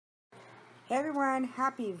Hey everyone,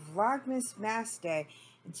 happy Vlogmas Mask Day.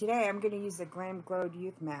 And today I'm going to use the GlamGlow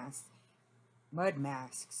Youthmud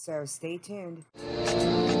Mask. So stay tuned.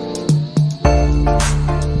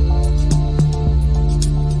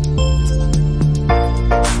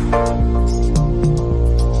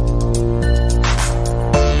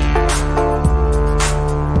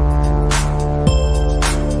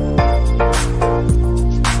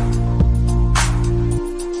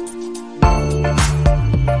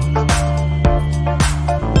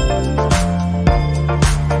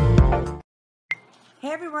 Hey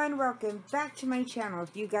everyone, welcome back to my channel.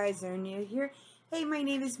 If you guys are new here, hey, my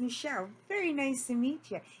name is Michelle. Very nice to meet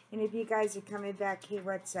you. And if you guys are coming back, hey,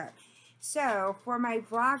 what's up? So, for my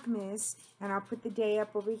Vlogmas, and I'll put the day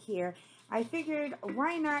up over here, I figured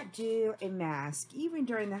why not do a mask? Even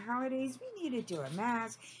during the holidays, we need to do a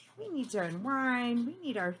mask. We need to unwind. We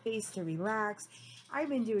need our face to relax. I've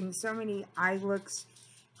been doing so many eye looks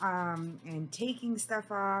and taking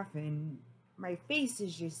stuff off, and my face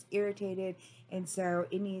is just irritated, and so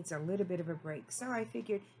it needs a little bit of a break. So I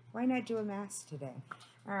figured, why not do a mask today?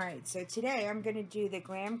 Alright, so today I'm going to do the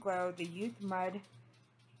GlamGlow, the Youthmud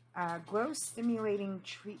Glow Stimulating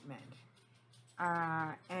Treatment.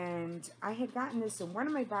 And I had gotten this in one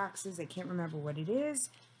of my boxes. I can't remember what it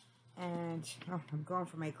is. And, oh, I'm going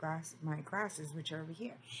for my glasses, which are over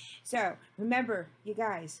here. So, remember, you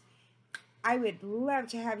guys, I would love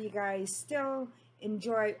to have you guys still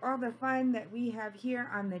enjoy all the fun that we have here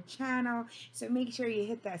on the channel. So make sure you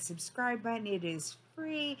hit that subscribe button. It is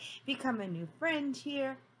free. Become a new friend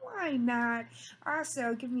here. Why not?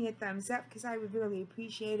 Also, give me a thumbs up because I would really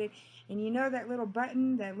appreciate it. And you know that little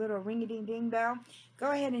button, that little ring-a-ding-ding bell?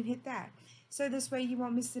 Go ahead and hit that. So this way you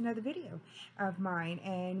won't miss another video of mine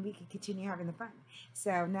and we can continue having the fun.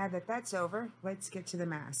 So now that that's over, let's get to the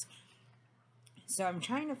mask. So I'm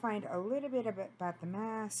trying to find a little bit about the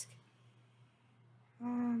mask. Oh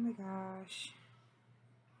my gosh.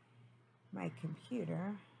 My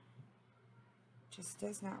computer just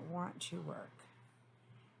does not want to work.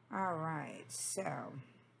 Alright, so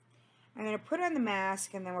I'm going to put on the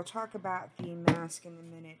mask and then we'll talk about the mask in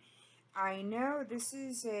a minute. I know this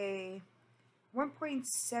is a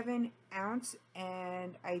 1.7 ounce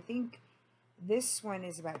and I think this one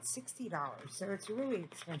is about $60. So it's a really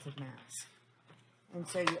expensive mask. And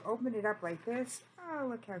so you open it up like this. Oh,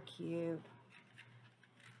 look how cute.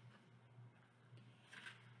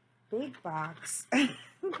 Big box.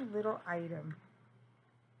 Little item.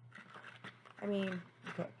 I mean,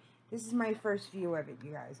 okay. This is my first view of it,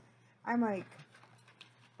 you guys. I'm like,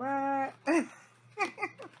 what? So,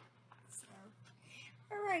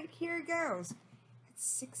 alright, here it goes.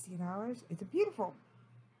 It's $60. It's a beautiful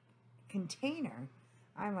container.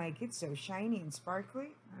 I'm like, it's so shiny and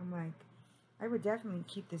sparkly. I'm like, I would definitely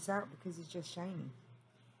keep this out because it's just shiny.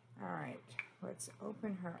 Alright, let's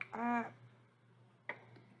open her up.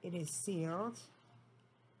 It is sealed.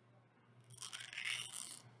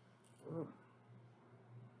 Ooh.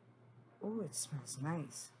 Ooh, it smells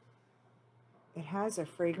nice. It has a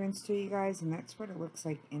fragrance to you guys, and that's what it looks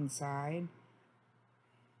like inside.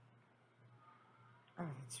 Oh,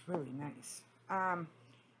 it's really nice.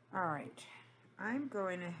 Alright. I'm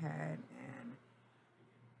going ahead and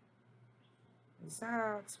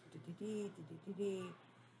results.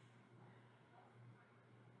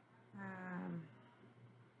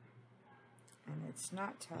 And it's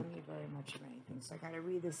not telling me very much of anything, so I got to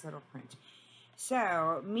read this little print.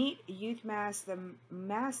 So, meet Youth Mask, the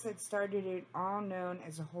mask that started it all, known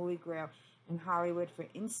as a holy grail in Hollywood for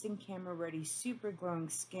instant camera-ready, super glowing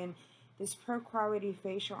skin. This pro-quality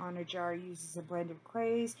facial honor jar uses a blend of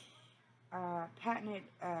clays, patented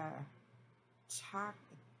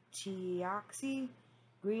teoxy,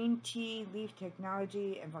 green tea leaf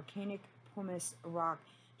technology, and volcanic pumice rock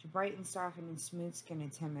to brighten, soften, and smooth skin in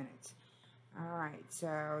 10 minutes. Alright,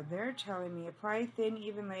 so they're telling me apply a thin,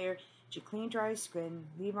 even layer to clean, dry skin,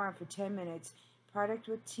 leave on for 10 minutes. Product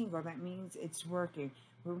with tingle, that means it's working.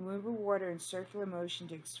 Remove water and circular motion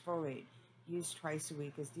to exfoliate. Use twice a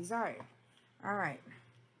week as desired. Alright,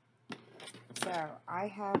 so I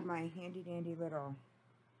have my handy dandy little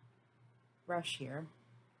brush here.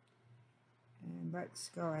 And let's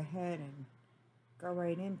go ahead and go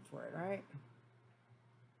right in for it, alright?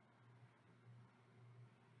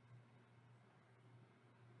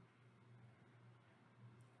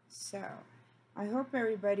 So, I hope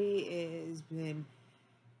everybody has been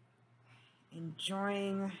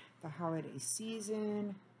enjoying the holiday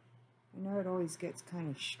season. I know it always gets kind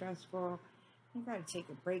of stressful. You gotta take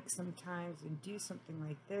a break sometimes and do something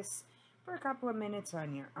like this for a couple of minutes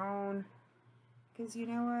on your own. Because you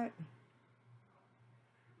know what?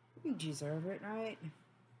 We deserve it, right?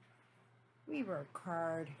 We work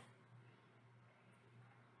hard.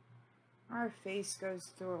 Our face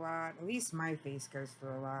goes through a lot. At least my face goes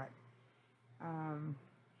through a lot.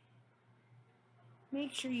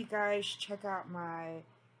 Make sure you guys check out my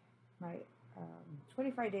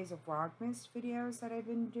 25 Days of Vlogmas videos that I've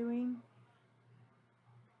been doing.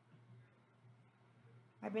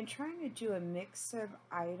 I've been trying to do a mix of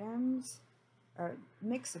items, or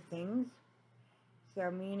mix of things.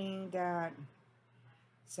 So meaning that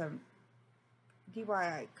some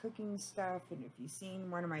DIY cooking stuff, and if you've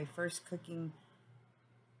seen one of my first cooking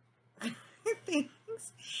things,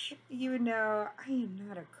 you would know I am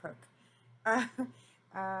not a cook.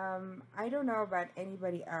 I don't know about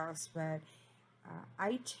anybody else, but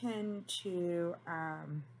I tend to,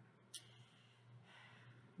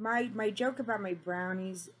 my joke about my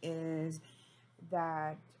brownies is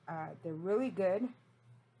that they're really good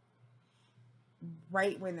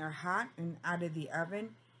right when they're hot and out of the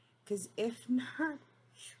oven, because if not,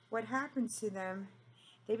 what happens to them,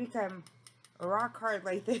 they become rock hard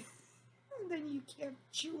like this. Then you can't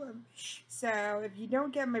chew them. So if you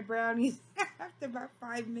don't get my brownies after about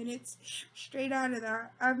 5 minutes straight out of the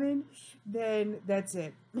oven, then that's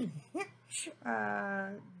it.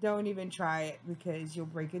 Don't even try it, because you'll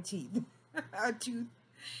break a tooth.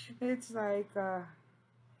 It's like,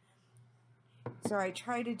 so I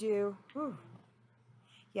try to do,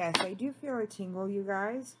 yes, I do feel a tingle, you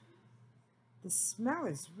guys. The smell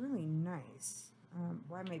is really nice.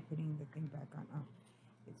 Why am I putting the thing back on? Oh.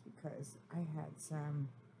 It's because I had some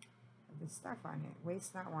of the stuff on it.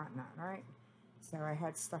 Waste not, want not, right? So I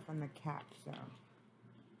had stuff on the cap, so.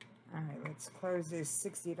 Alright, let's close this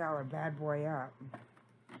 $60 bad boy up.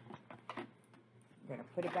 I'm going to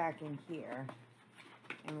put it back in here.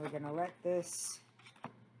 And we're going to let this,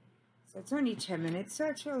 so it's only 10 minutes, so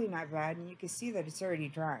it's really not bad. And you can see that it's already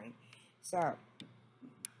drying. So,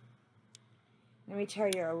 let me tell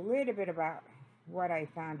you a little bit about what I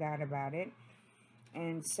found out about it.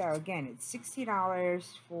 And so again, it's $60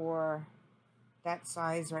 for that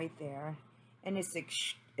size right there. And it's an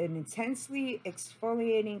intensely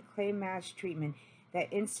exfoliating clay mask treatment that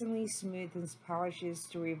instantly smoothens, polishes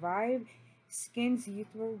to revive skin's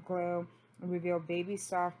youthful glow and reveal baby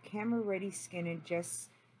soft, camera-ready skin in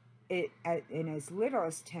as little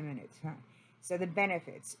as 10 minutes. So the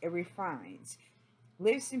benefits: it refines,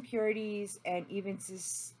 lifts impurities, and evens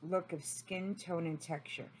this look of skin tone and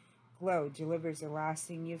texture. Glow delivers a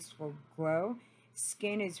lasting, useful glow.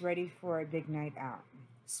 Skin is ready for a big night out.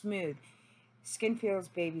 Smooth. Skin feels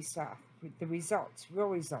baby soft. The results, real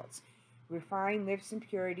results. Refine, lifts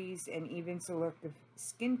impurities, and evens the look of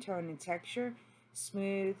skin tone and texture.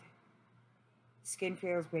 Smooth. Skin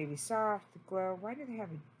feels baby soft. Glow. Why do they have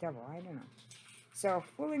a double? I don't know. So,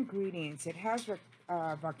 full ingredients. It has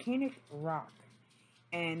volcanic rock,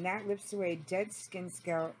 and that lifts away dead skin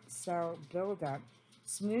cell buildup.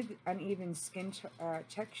 Smooth, uneven skin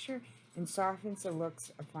texture, and softens the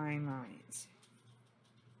looks of fine lines.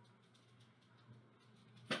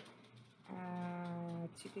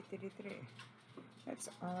 That's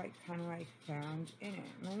all I kind of like found in it.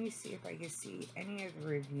 Let me see if I can see any of the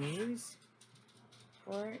reviews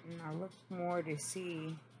for it, and I'll look more to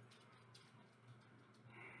see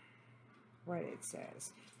what it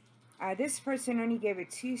says. This person only gave it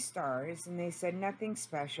 2 stars, and they said nothing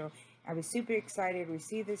special. I was super excited to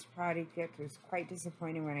receive this product, yet was quite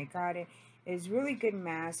disappointed when I got it. It is really good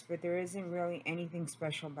mask, but there isn't really anything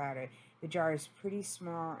special about it. The jar is pretty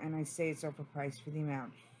small, and I say it's overpriced for the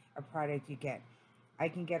amount of product you get. I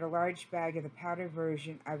can get a large bag of the powder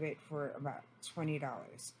version of it for about $20.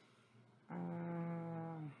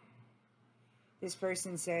 This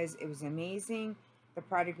person says it was amazing. The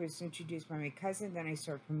product was introduced by my cousin, then I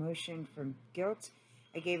saw a promotion from Guilt.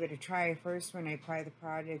 I gave it a try first. When I applied the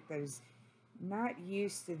product, I was not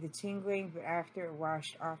used to the tingling, but after it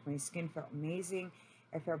washed off, my skin felt amazing.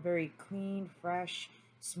 I felt very clean, fresh,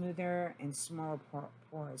 smoother, and smaller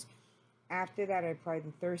pores. After that, I applied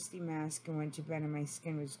the Thirsty Mask and went to bed, and my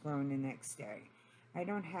skin was glowing the next day. I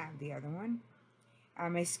don't have the other one.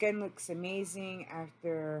 My skin looks amazing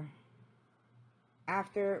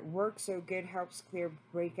after work so good, helps clear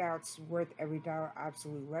breakouts, worth every dollar.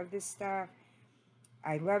 Absolutely love this stuff.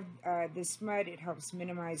 I love this mud. It helps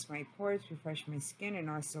minimize my pores, refresh my skin, and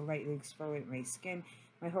also lightly exfoliate my skin.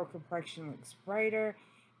 My whole complexion looks brighter.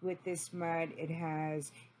 With this mud, it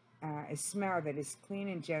has a smell that is clean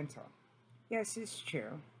and gentle. Yes, it's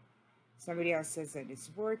true. Somebody else says that it's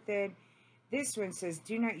worth it. This one says,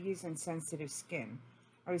 do not use on sensitive skin.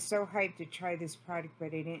 I was so hyped to try this product, but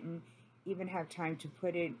I didn't even have time to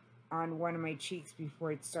put it on one of my cheeks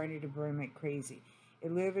before it started to burn like crazy.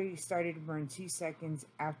 It literally started to burn 2 seconds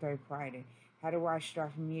after I applied it. Had to wash it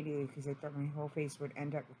off immediately because I thought my whole face would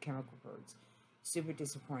end up with chemical burns. Super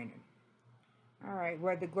disappointed. Alright,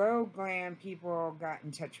 well, the Glow Glam people got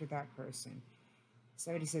in touch with that person.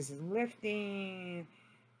 Somebody says it's lifting,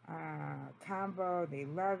 combo, they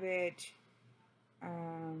love it.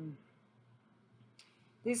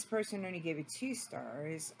 This person only gave it 2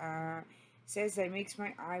 stars. Says that it makes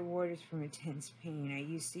my eye waters from intense pain.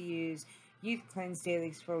 I used to use Youth Cleanse Daily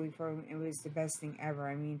Exfoliating Foam. It was the best thing ever.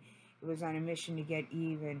 I mean, it was on a mission to get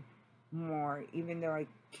even more, even though I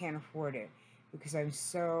can't afford it. Because I'm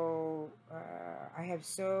so, I have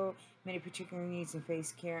so many particular needs in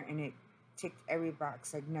face care, and it ticked every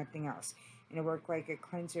box like nothing else. And it worked like a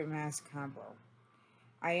cleanser mask combo.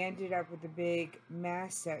 I ended up with a big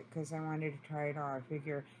mask set because I wanted to try it all. I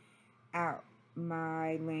figure out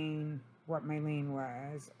my lane, what my lane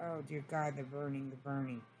was. Oh, dear God, the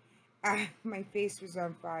burning. Ah, my face was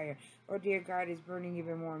on fire. Oh, dear God, it's burning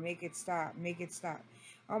even more. Make it stop. Make it stop.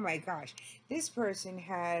 Oh, my gosh. This person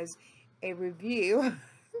has a review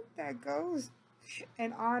that goes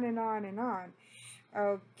and on and on and on.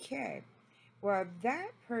 Okay. Well,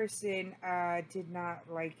 that person did not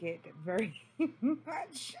like it very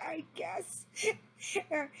much, I guess.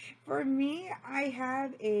 For me, I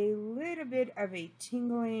have a little bit of a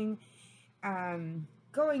tingling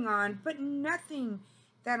going on, but nothing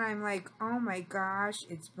that I'm like, oh my gosh,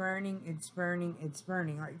 it's burning, it's burning, it's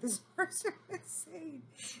burning, like this person was saying.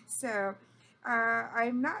 So,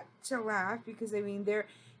 I'm not to laugh because, I mean,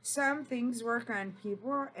 some things work on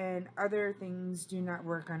people and other things do not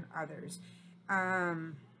work on others.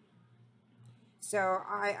 So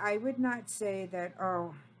I would not say that,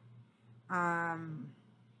 oh,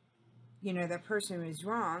 you know, that person was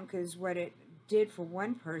wrong, because what it did for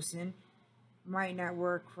one person might not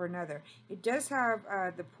work for another. It does have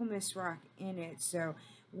the pumice rock in it, so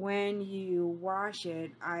when you wash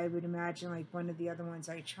it, I would imagine like one of the other ones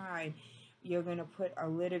I tried, you're going to put a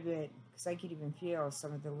little bit, because I could even feel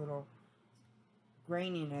some of the little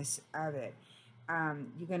graininess of it.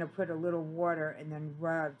 You're going to put a little water and then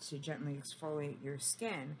rub to gently exfoliate your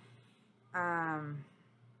skin.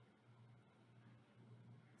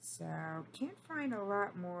 So, can't find a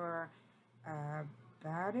lot more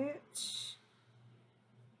about it,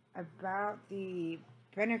 about the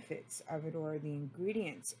benefits of it or the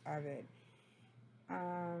ingredients of it.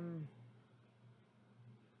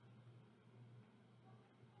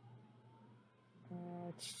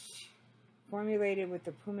 Formulated with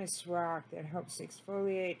the pumice rock that helps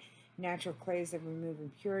exfoliate natural clays that remove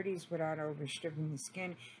impurities without overstripping the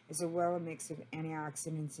skin, as well as a mix of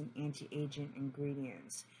antioxidants and anti-aging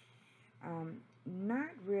ingredients. Not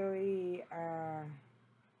really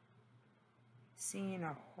seeing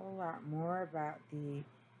a whole lot more about the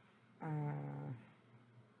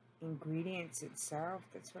ingredients itself.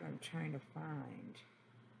 That's what I'm trying to find.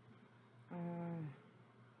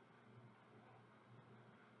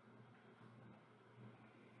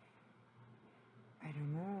 I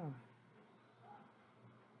don't know.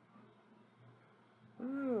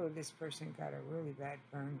 Ooh, this person got a really bad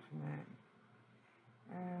burn from that.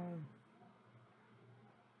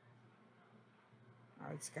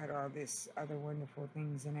 Oh, it's got all this other wonderful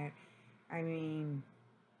things in it. I mean,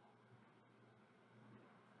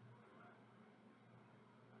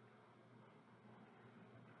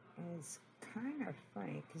 it's kind of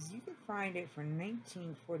funny because you can find it for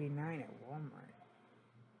 $19.49 at Walmart.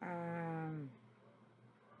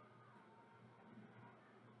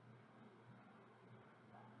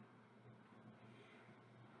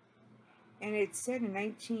 And it said in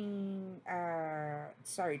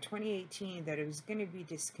 2018 that it was going to be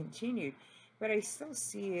discontinued, but I still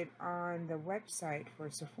see it on the website for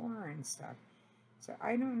Sephora and stuff. So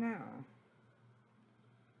I don't know.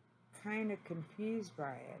 Kind of confused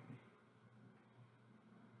by it.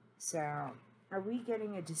 So, are we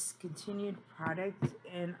getting a discontinued product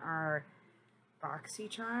in our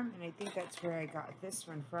BoxyCharm? And I think that's where I got this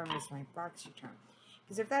one from, is my BoxyCharm.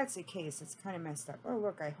 Because if that's the case, it's kind of messed up. Oh,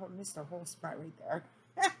 look, I missed a whole spot right there.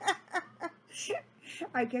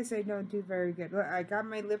 I guess I don't do very good. Look, I got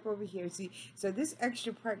my lip over here. See, so this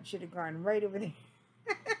extra part should have gone right over there.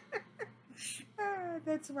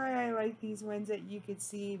 That's why I like these ones that you could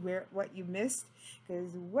see what you missed.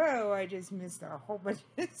 Because, whoa, I just missed a whole bunch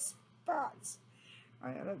of spots.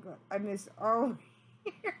 I missed all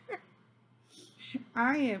here.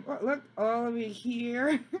 Look, all over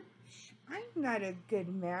here. I'm not a good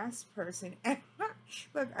mask person.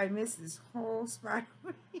 Look, I missed this whole spot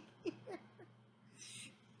over here.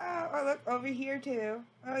 Oh, look, over here too.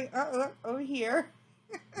 Oh, look, over here.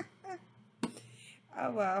 Oh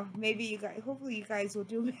well, maybe you guys, hopefully you guys will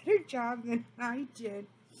do a better job than I did.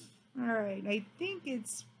 Alright, I think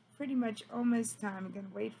it's pretty much almost time. I'm going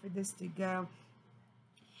to wait for this to go.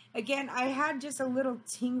 Again, I had just a little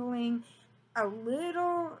tingling, a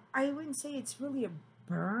little, I wouldn't say it's really a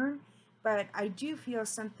burn, but I do feel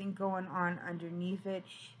something going on underneath it.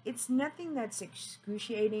 It's nothing that's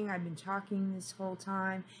excruciating. I've been talking this whole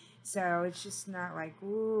time, so it's just not like,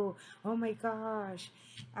 ooh, oh my gosh.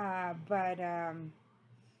 But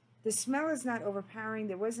the smell is not overpowering.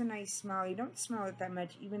 There was a nice smell. You don't smell it that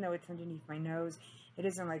much, even though it's underneath my nose. It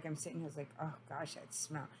isn't like I'm sitting here like, oh gosh, that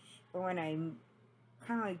smell. But when I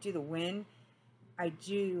kind of like do the wind, I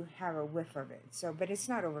do have a whiff of it. So, but it's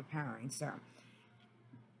not overpowering, so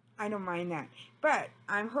I don't mind that. But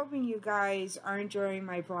I'm hoping you guys are enjoying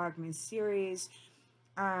my Vlogmas series.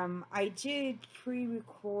 I did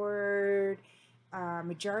pre-record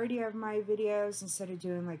majority of my videos instead of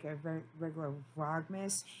doing like a regular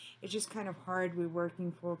Vlogmas. It's just kind of hard. We're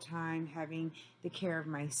working full-time, having the care of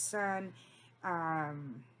my son,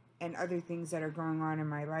 and other things that are going on in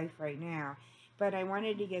my life right now. But I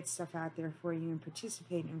wanted to get stuff out there for you and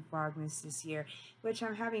participate in Vlogmas this year, which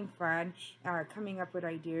I'm having fun, coming up with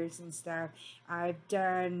ideas and stuff. I've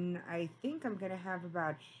done, I think I'm going to have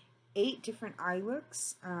about 8 different eye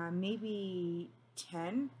looks, maybe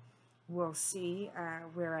 10. We'll see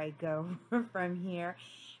where I go from here.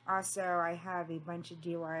 Also, I have a bunch of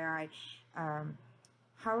DIY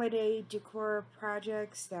holiday decor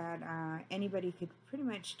projects that anybody could pretty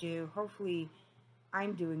much do. Hopefully,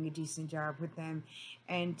 I'm doing a decent job with them.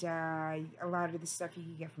 And a lot of the stuff you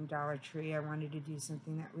can get from Dollar Tree. I wanted to do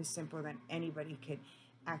something that was simple that anybody could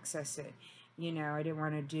access it. You know, I didn't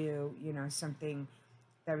want to do, you know, something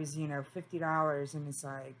that was, you know, $50, and it's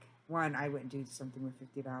like, one, I wouldn't do something with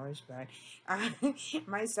 $50, but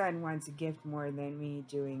my son wants a gift more than me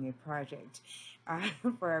doing a project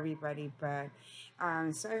for everybody. But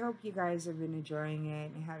so I hope you guys have been enjoying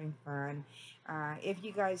it and having fun. If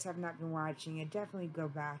you guys have not been watching it, definitely go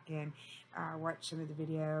back and watch some of the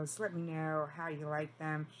videos. Let me know how you like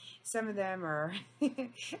them. Some of them are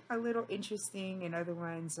a little interesting, and other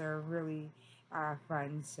ones are really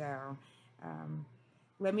fun. So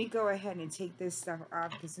let me go ahead and take this stuff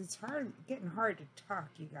off because it's getting hard to talk,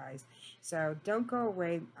 you guys. So don't go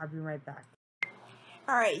away. I'll be right back.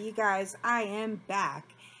 All right, you guys, I am back.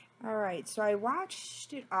 All right, so I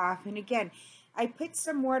washed it off, and again, I put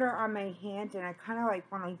some water on my hand, and I kind of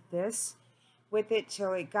like went like this with it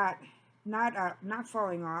till it got not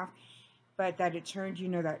falling off, but that it turned, you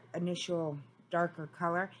know, that initial darker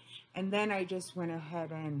color, and then I just went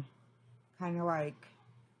ahead and kind of like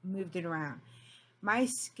moved it around. My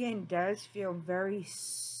skin does feel very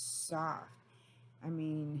soft. I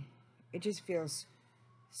mean, it just feels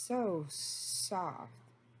so soft.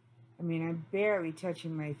 I mean, I'm barely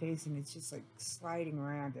touching my face, and it's just like sliding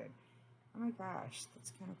around it. Oh my gosh,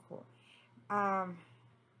 that's kind of cool.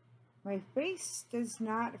 My face does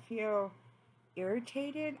not feel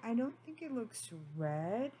irritated. I don't think it looks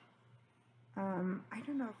red. I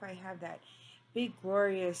don't know if I have that big,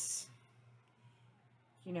 glorious,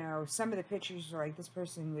 you know, some of the pictures are like this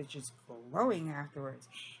person was just glowing afterwards.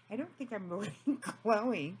 I don't think I'm really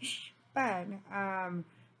glowing, but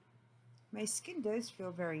my skin does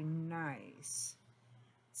feel very nice.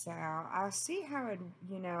 So I'll see how it,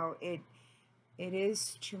 you know, it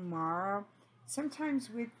is tomorrow.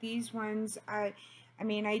 Sometimes with these ones, I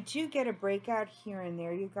mean, I do get a breakout here and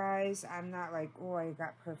there, you guys. I'm not like, oh, I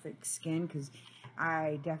got perfect skin, because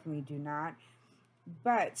I definitely do not.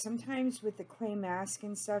 But sometimes with the clay mask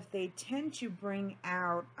and stuff, they tend to bring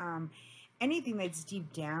out anything that's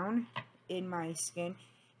deep down in my skin,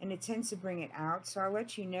 and it tends to bring it out. So I'll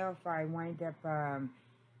let you know if I wind up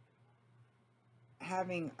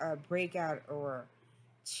having a breakout or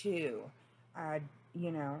two,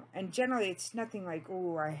 you know. And generally it's nothing like,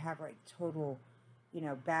 oh, I have like total, you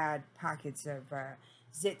know, bad pockets of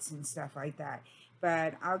zits and stuff like that.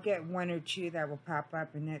 But I'll get 1 or 2 that will pop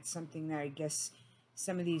up, and that's something that I guess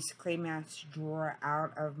some of these clay masks draw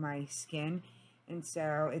out of my skin, and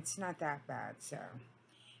so it's not that bad. So,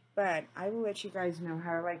 but I will let you guys know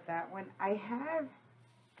how I like that one. I have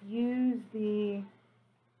used the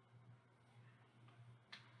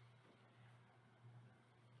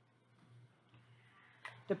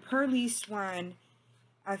Pearlies one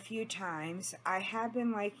a few times. I have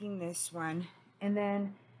been liking this one, and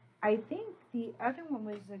then I think the other one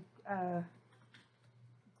was a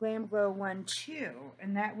GlamGlow one too,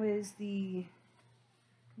 and that was the,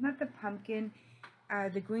 not the pumpkin,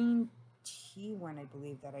 the green tea one, I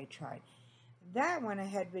believe, that I tried. That one I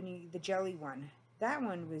had been, the jelly one, that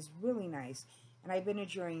one was really nice, and I've been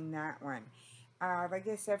enjoying that one. Like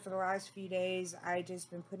I said, for the last few days, I just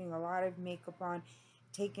been putting a lot of makeup on,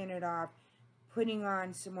 taking it off, putting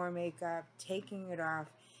on some more makeup, taking it off,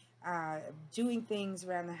 doing things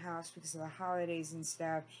around the house because of the holidays and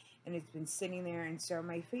stuff, and it's been sitting there, and so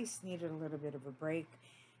my face needed a little bit of a break.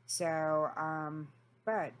 So,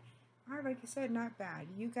 but like I said, not bad.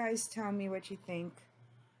 You guys tell me what you think.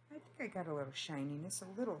 I think I got a little shininess,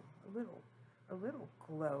 a little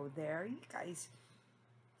glow there. You guys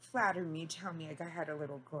flatter me, tell me I had a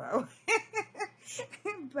little glow.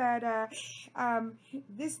 But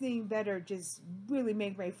this thing better just really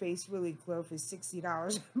make my face really glow for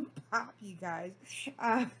 $60 a pop, you guys.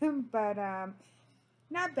 But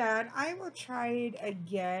not bad. I will try it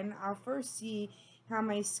again. I'll first see how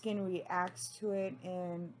my skin reacts to it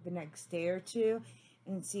in the next day or two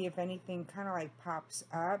and see if anything kind of like pops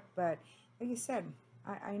up. But like I said,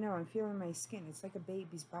 I know I'm feeling my skin. It's like a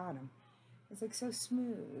baby's bottom. It's like so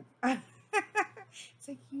smooth. It's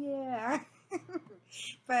like, yeah.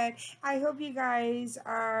 But I hope you guys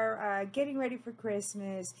are getting ready for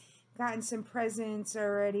Christmas, gotten some presents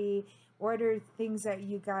already, ordered things that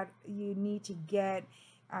you need to get.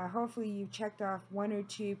 Hopefully you checked off 1 or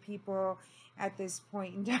 2 people at this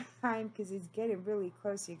point in time, because it's getting really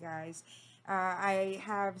close, you guys. I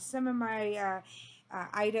have some of my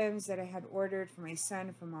items that I had ordered for my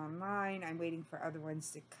son from online. I'm waiting for other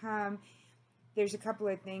ones to come. There's a couple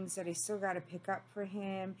of things that I still got to pick up for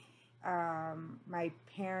him. My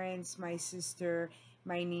parents, my sister,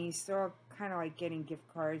 my niece, they're all kind of like getting gift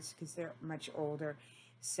cards because they're much older.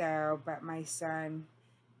 So, but my son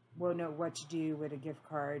will know what to do with a gift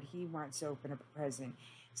card. He wants to open up a present.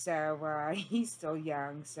 So, he's still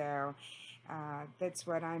young. So, that's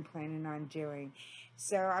what I'm planning on doing.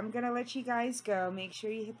 So, I'm going to let you guys go. Make sure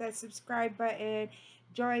you hit that subscribe button.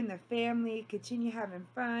 Join the family. Continue having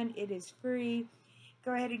fun. It is free.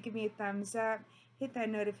 Go ahead and give me a thumbs up. Hit that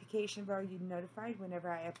notification bell. You're notified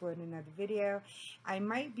whenever I upload another video. I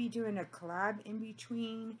might be doing a collab in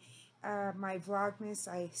between my Vlogmas.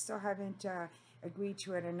 I still haven't agreed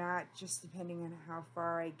to it or not, just depending on how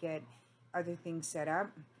far I get other things set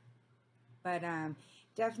up. But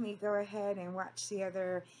definitely go ahead and watch the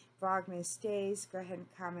other Vlogmas days. Go ahead and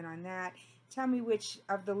comment on that. Tell me which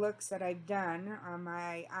of the looks that I've done on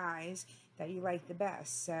my eyes that you like the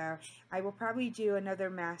best. So I will probably do another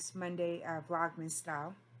Mask Monday Vlogmas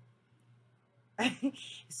style.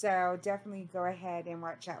 So definitely go ahead and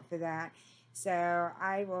watch out for that. So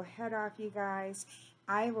I will head off, you guys.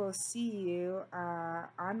 I will see you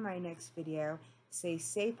on my next video. Stay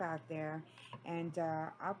safe out there, and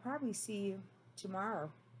I'll probably see you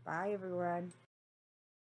tomorrow. Bye, everyone.